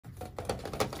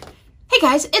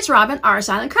guys, it's Robin,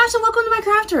 RsIslandCrafts, and welcome to my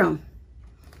craft room.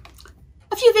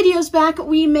 A few videos back,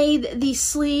 we made the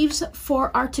sleeves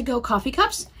for our to-go coffee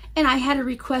cups, and I had a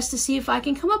request to see if I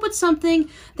can come up with something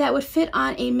that would fit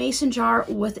on a mason jar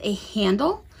with a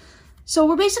handle. So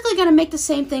we're basically going to make the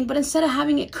same thing, but instead of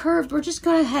having it curved, we're just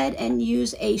going to head and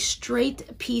use a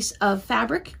straight piece of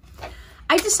fabric.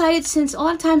 I decided, since a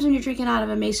lot of times when you're drinking out of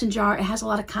a mason jar, it has a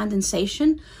lot of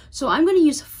condensation. So I'm going to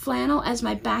use flannel as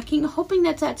my backing, hoping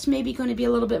that that's maybe going to be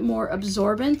a little bit more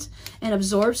absorbent and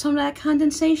absorb some of that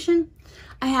condensation.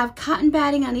 I have cotton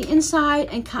batting on the inside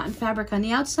and cotton fabric on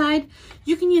the outside.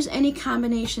 You can use any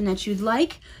combination that you'd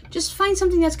like. Just find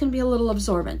something that's going to be a little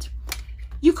absorbent.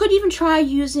 You could even try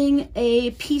using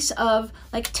a piece of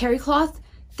like terry cloth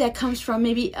that comes from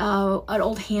maybe an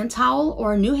old hand towel,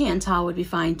 or a new hand towel would be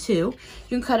fine too.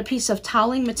 You can cut a piece of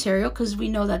toweling material because we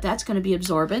know that that's going to be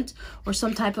absorbent, or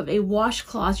some type of a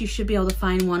washcloth. You should be able to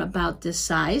find one about this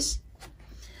size.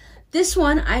 This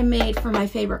one I made for my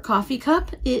favorite coffee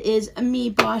cup. It is Me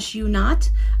Boss You Not.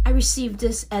 I received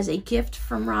this as a gift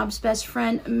from Rob's best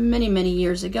friend many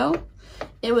years ago.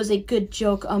 It was a good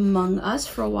joke among us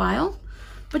for a while.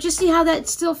 But you see how that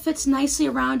still fits nicely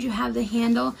around. You have the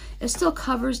handle. It still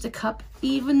covers the cup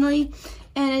evenly.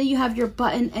 And you have your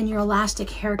button and your elastic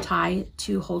hair tie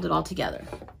to hold it all together.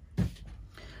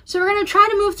 So we're going to try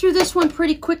to move through this one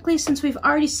pretty quickly since we've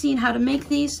already seen how to make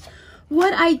these.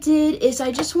 What I did is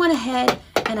I just went ahead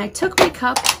and I took my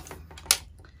cup,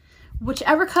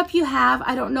 whichever cup you have.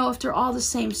 I don't know if they're all the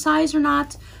same size or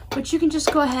not, but you can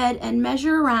just go ahead and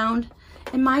measure around.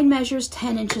 And mine measures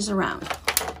 10 inches around.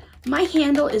 My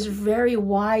handle is very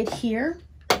wide here.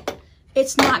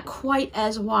 It's not quite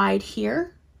as wide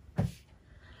here.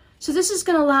 So this is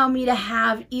going to allow me to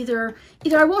have either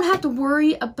I won't have to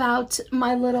worry about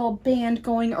my little band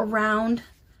going around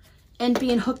and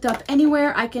being hooked up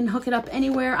anywhere. I can hook it up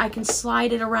anywhere. I can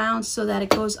slide it around so that it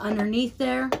goes underneath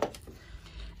there.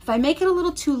 If I make it a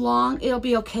little too long, it'll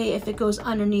be okay if it goes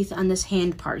underneath on this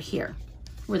hand part here,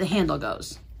 where the handle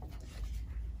goes.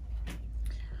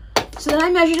 So then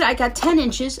I measured it, I got 10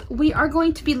 inches. We are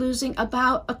going to be losing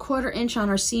about a 1/4 inch on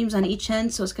our seams on each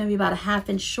end, so it's going to be about a 1/2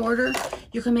 inch shorter.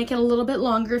 You can make it a little bit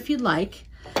longer if you'd like.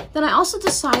 Then I also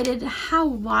decided, how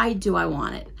wide do I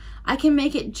want it? I can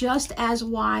make it just as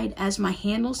wide as my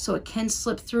handle so it can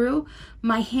slip through.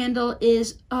 My handle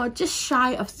is just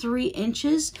shy of 3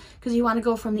 inches because you want to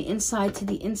go from the inside to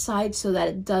the inside so that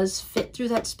it does fit through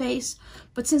that space.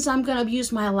 But since I'm going to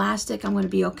use my elastic, I'm going to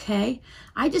be okay.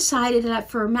 I decided that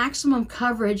for maximum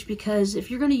coverage, because if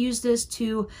you're going to use this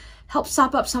to help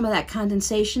sop up some of that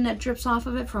condensation that drips off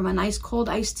of it from a nice cold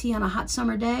iced tea on a hot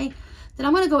summer day, then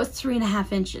I'm going to go with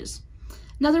 3.5 inches.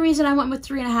 Another reason I went with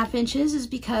 3.5 inches is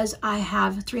because I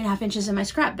have 3.5 inches in my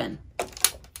scrap bin.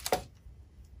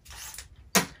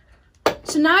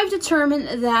 So now I've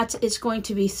determined that it's going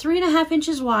to be 3.5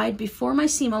 inches wide before my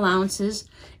seam allowances,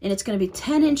 and it's going to be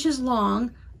 10 inches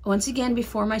long, once again,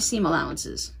 before my seam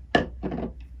allowances.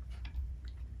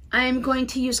 I am going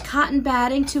to use cotton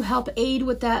batting to help aid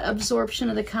with that absorption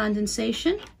of the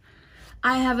condensation.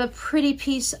 I have a pretty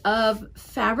piece of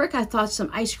fabric. I thought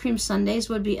some ice cream sundaes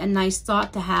would be a nice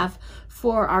thought to have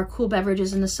for our cool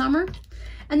beverages in the summer.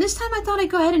 And this time I thought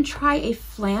I'd go ahead and try a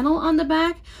flannel on the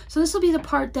back. So this will be the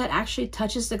part that actually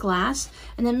touches the glass.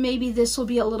 And then maybe this will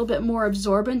be a little bit more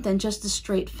absorbent than just the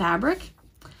straight fabric.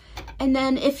 And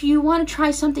then if you want to try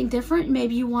something different,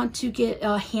 maybe you want to get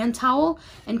a hand towel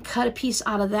and cut a piece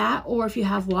out of that. Or if you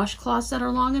have washcloths that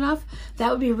are long enough,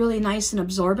 that would be really nice and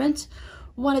absorbent.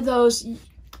 One of those,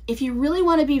 if you really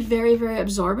want to be very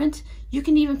absorbent, you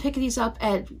can even pick these up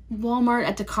at Walmart,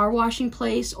 at the car washing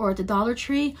place, or at the Dollar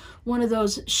Tree. One of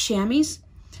those chamois,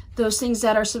 those things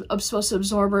that are supposed to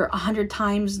absorb 100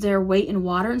 times their weight in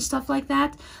water and stuff like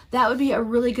that. That would be a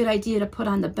really good idea to put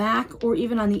on the back or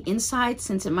even on the inside,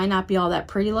 since it might not be all that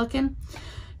pretty looking.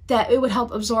 That it would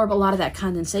help absorb a lot of that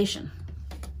condensation.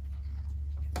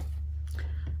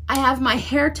 I have my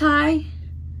hair tie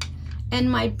and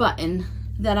my button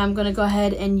that I'm going to go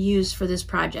ahead and use for this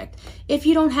project. If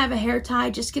you don't have a hair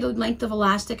tie, just get a length of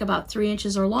elastic about 3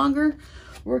 inches or longer.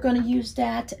 We're going to use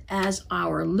that as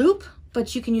our loop,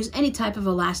 but you can use any type of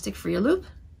elastic for your loop.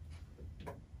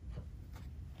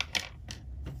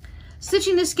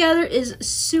 Stitching this together is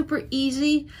super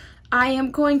easy. I am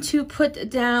going to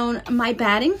put down my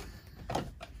batting,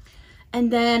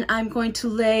 and then I'm going to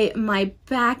lay my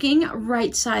backing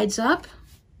right sides up.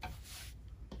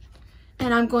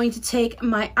 And I'm going to take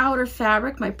my outer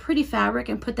fabric, my pretty fabric,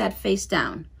 and put that face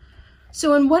down.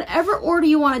 So in whatever order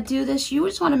you want to do this, you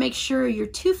just want to make sure your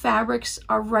two fabrics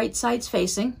are right sides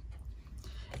facing.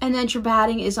 and then your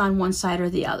batting is on one side or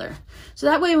the other. So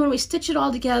that way when we stitch it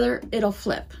all together, it'll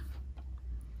flip.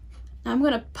 Now I'm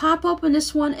going to pop open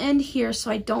this one end here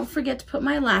so I don't forget to put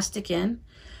my elastic in.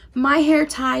 My hair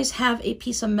ties have a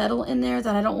piece of metal in there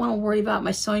that I don't want to worry about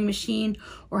my sewing machine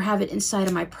or have it inside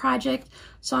of my project.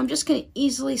 So I'm just going to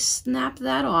easily snap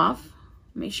that off.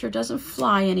 Make sure it doesn't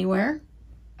fly anywhere.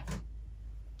 I'm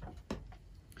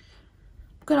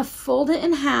going to fold it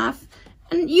in half.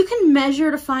 And you can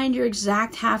measure to find your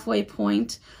exact halfway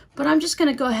point, but I'm just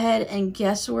going to go ahead and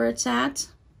guess where it's at.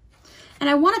 And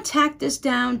I want to tack this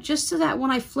down just so that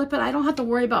when I flip it, I don't have to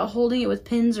worry about holding it with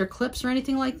pins or clips or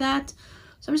anything like that.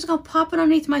 So I'm just going to pop it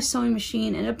underneath my sewing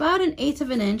machine at about 1/8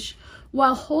 of an inch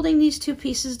while holding these two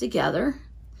pieces together.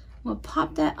 We'll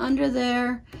pop that under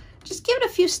there. Just give it a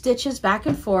few stitches back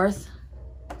and forth.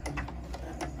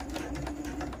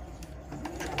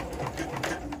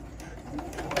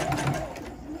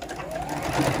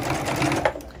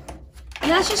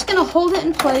 And that's just going to hold it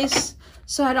in place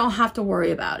so I don't have to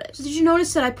worry about it. So did you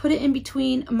notice that I put it in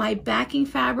between my backing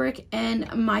fabric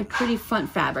and my pretty front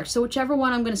fabric? So whichever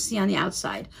one I'm going to see on the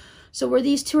outside. So where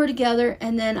these two are together,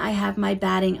 and then I have my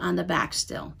batting on the back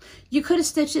still. You could have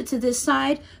stitched it to this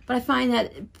side, but I find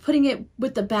that putting it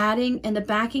with the batting and the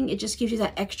backing, it just gives you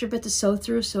that extra bit to sew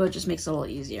through, so it just makes it a little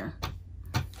easier.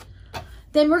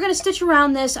 Then we're going to stitch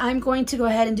around this. I'm going to go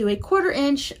ahead and do a 1/4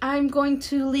 inch. I'm going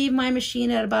to leave my machine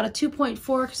at about a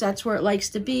 2.4 because that's where it likes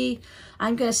to be.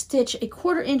 I'm going to stitch a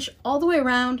 1/4 inch all the way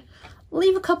around.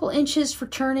 Leave a couple inches for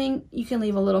turning. You can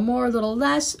leave a little more, a little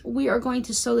less. We are going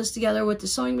to sew this together with the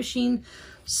sewing machine.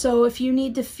 So if you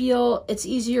need to feel it's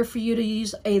easier for you to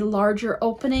use a larger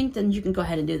opening, then you can go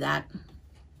ahead and do that.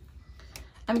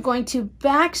 I'm going to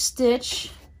back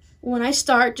stitch when I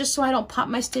start, just so I don't pop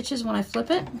my stitches when I flip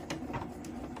it.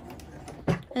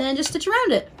 And then just stitch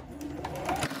around it.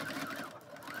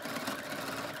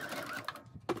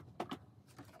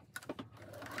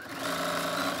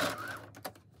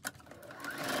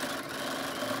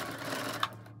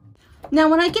 Now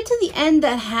when I get to the end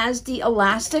that has the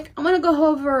elastic, I'm going to go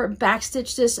over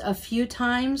backstitch this a few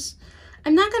times.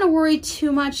 I'm not going to worry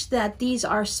too much that these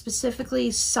are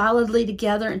specifically solidly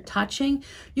together and touching.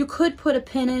 You could put a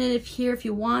pin in it here if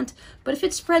you want, but if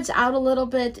it spreads out a little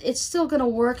bit, it's still going to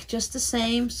work just the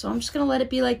same. So I'm just going to let it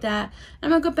be like that.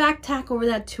 And I'm going to go back tack over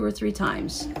that 2 or 3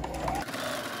 times.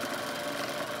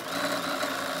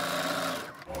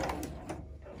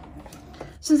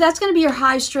 Since that's going to be your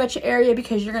high stretch area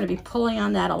because you're going to be pulling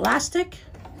on that elastic,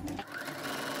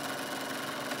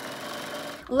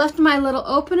 left my little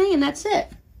opening, and that's it.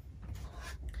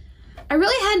 I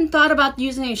really hadn't thought about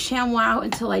using a ShamWow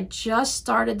until I just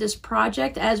started this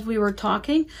project as we were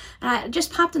talking, and it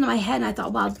just popped into my head and I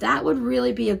thought, wow, that would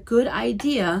really be a good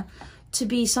idea to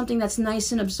be something that's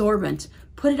nice and absorbent.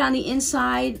 Put it on the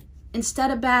inside instead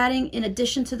of batting, in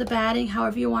addition to the batting,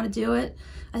 however you want to do it.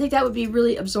 I think that would be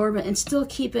really absorbent and still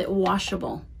keep it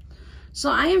washable. So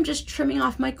I am just trimming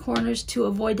off my corners to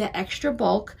avoid that extra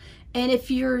bulk. And if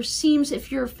your seams,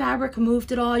 if your fabric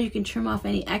moved at all, you can trim off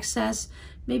any excess.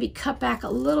 Maybe cut back a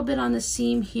little bit on the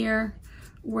seam here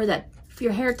where that, if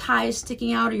your hair tie is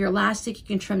sticking out or your elastic, you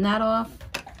can trim that off.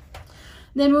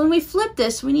 Then when we flip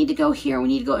this, we need to go here. We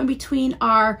need to go in between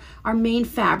our main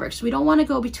fabrics. We don't want to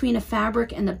go between a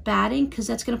fabric and the batting because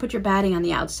that's going to put your batting on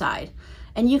the outside.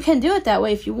 And you can do it that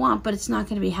way if you want, but it's not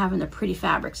going to be having the pretty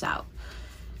fabrics out.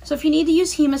 So if you need to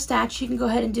use hemostats, you can go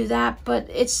ahead and do that, but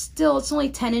it's only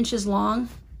 10 inches long.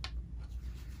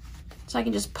 So I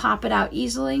can just pop it out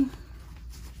easily.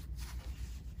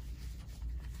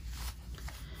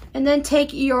 And then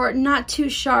take your not too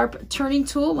sharp turning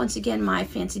tool, once again my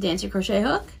fancy dancy crochet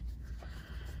hook.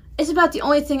 It's about the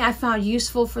only thing I found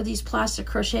useful for these plastic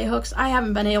crochet hooks. I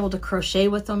haven't been able to crochet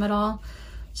with them at all.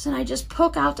 So then I just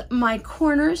poke out my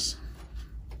corners.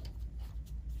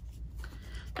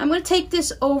 I'm going to take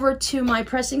this over to my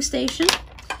pressing station.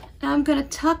 And I'm going to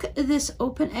tuck this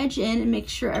open edge in and make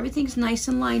sure everything's nice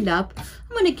and lined up.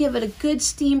 I'm going to give it a good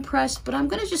steam press, but I'm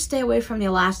going to just stay away from the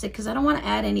elastic because I don't want to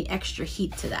add any extra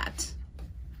heat to that.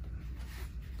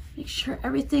 Make sure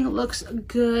everything looks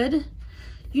good.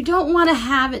 You don't want to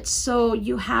have it so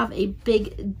you have a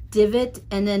big divot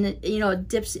and then, you know, it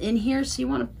dips in here. So you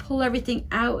want to pull everything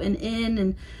out and in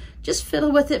and just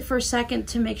fiddle with it for a second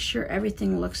to make sure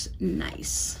everything looks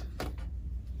nice.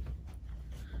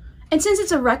 And since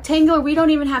it's a rectangle, we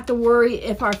don't even have to worry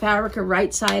if our fabric are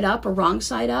right side up or wrong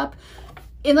side up,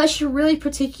 unless you're really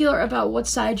particular about what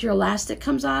side your elastic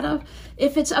comes out of.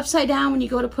 If it's upside down when you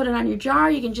go to put it on your jar,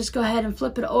 you can just go ahead and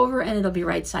flip it over and it'll be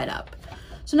right side up.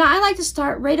 So now I like to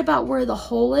start right about where the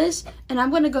hole is, and I'm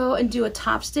going to go and do a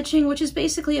top stitching, which is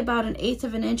basically about 1/8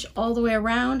 of an inch all the way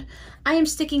around. I am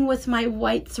sticking with my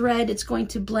white thread. It's going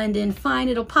to blend in fine.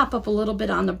 It'll pop up a little bit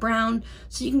on the brown,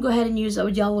 so you can go ahead and use a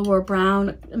yellow or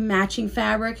brown matching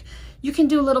fabric. You can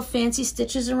do little fancy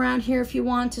stitches around here if you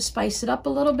want to spice it up a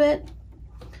little bit.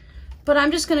 But I'm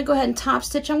just going to go ahead and top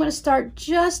stitch. I'm going to start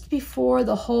just before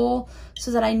the hole so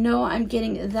that I know I'm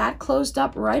getting that closed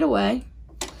up right away,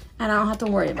 and I don't have to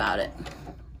worry about it.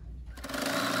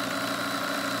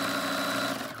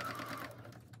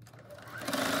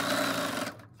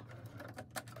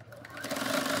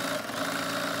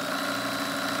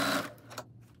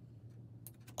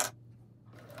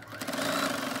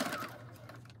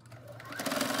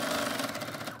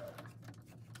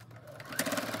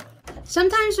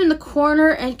 Sometimes in the corner,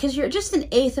 and because you're just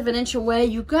 1/8 of an inch away,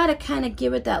 you got to kind of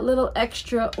give it that little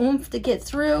extra oomph to get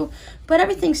through, but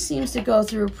everything seems to go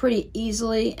through pretty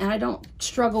easily, and I don't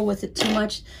struggle with it too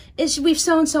much. We've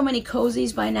sewn so many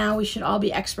cozies by now, we should all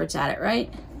be experts at it,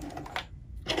 right?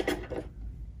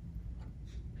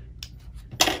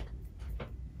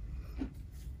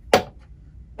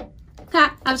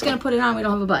 Ha, I was going to put it on, we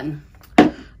don't have a button.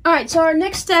 All right, so our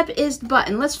next step is the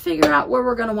button. Let's figure out where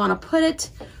we're going to want to put it.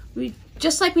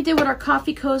 Just like we did with our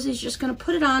coffee cozies, just going to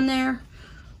put it on there,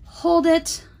 hold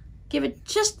it, give it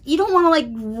just, you don't want to like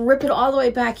rip it all the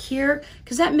way back here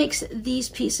because that makes these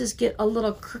pieces get a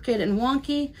little crooked and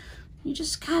wonky. You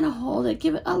just kind of hold it,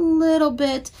 give it a little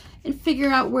bit, and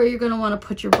figure out where you're going to want to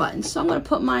put your buttons. So I'm going to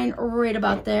put mine right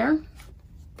about there.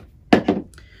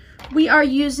 We are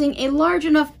using a large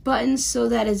enough button so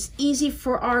that it's easy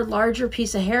for our larger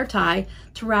piece of hair tie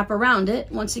to wrap around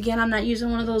it. Once again, I'm not using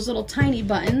one of those little tiny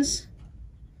buttons.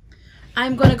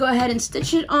 I'm going to go ahead and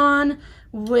stitch it on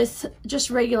with just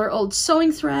regular old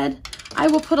sewing thread. I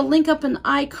will put a link up in the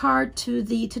iCard to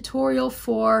the tutorial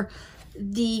for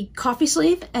the coffee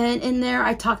sleeve, and in there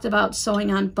I talked about sewing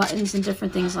on buttons and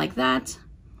different things like that.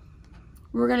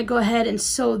 We're going to go ahead and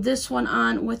sew this one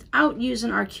on without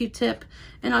using our Q-tip,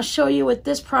 and I'll show you with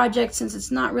this project, since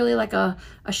it's not really like a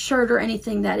shirt or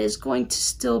anything, that is going to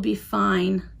still be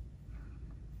fine,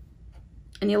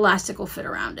 and the elastic will fit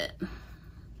around it.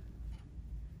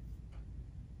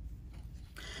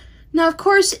 Now, of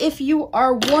course, if you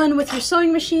are one with your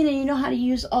sewing machine and you know how to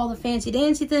use all the fancy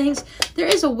dancy things, there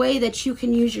is a way that you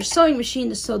can use your sewing machine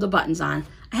to sew the buttons on.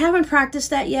 I haven't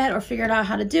practiced that yet or figured out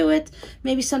how to do it.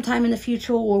 Maybe sometime in the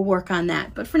future we'll work on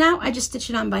that. But for now, I just stitch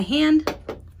it on by hand.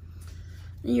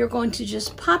 And you're going to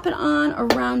just pop it on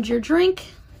around your drink.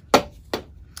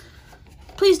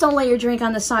 Please don't lay your drink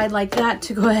on the side like that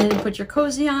to go ahead and put your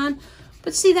cozy on.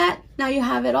 But see that? Now you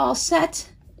have it all set.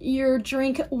 Your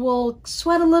drink will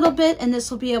sweat a little bit and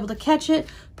this will be able to catch it.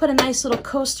 Put a nice little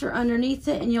coaster underneath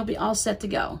it and you'll be all set to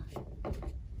go.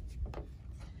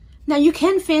 Now you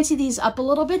can fancy these up a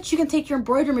little bit. You can take your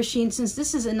embroidery machine, since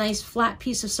this is a nice flat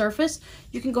piece of surface.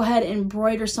 You can go ahead and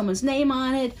embroider someone's name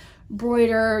on it,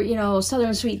 embroider, you know,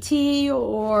 Southern Sweet Tea,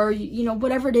 or, you know,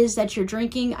 whatever it is that you're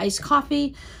drinking, iced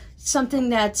coffee, something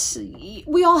that's,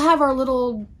 we all have our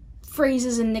little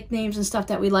phrases and nicknames and stuff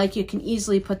that we like. You can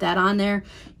easily put that on there.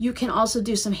 You can also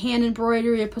do some hand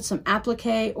embroidery or put some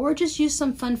applique, or just use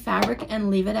some fun fabric and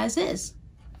leave it as is.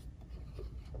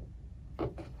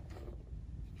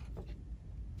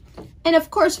 And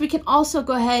of course, we can also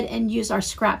go ahead and use our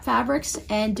scrap fabrics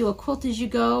and do a quilt as you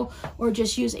go, or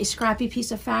just use a scrappy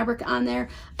piece of fabric on there.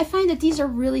 I find that these are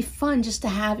really fun just to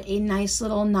have a nice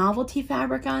little novelty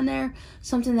fabric on there,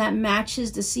 something that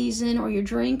matches the season or your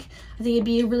drink. I think it'd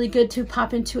be really good to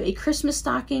pop into a Christmas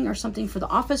stocking or something for the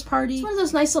office party. It's one of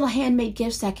those nice little handmade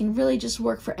gifts that can really just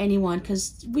work for anyone,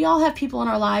 because we all have people in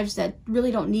our lives that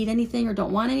really don't need anything or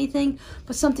don't want anything,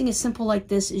 but something as simple like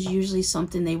this is usually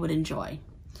something they would enjoy.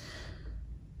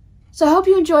 So I hope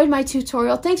you enjoyed my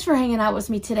tutorial. Thanks for hanging out with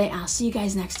me today. I'll see you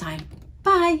guys next time.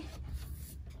 Bye.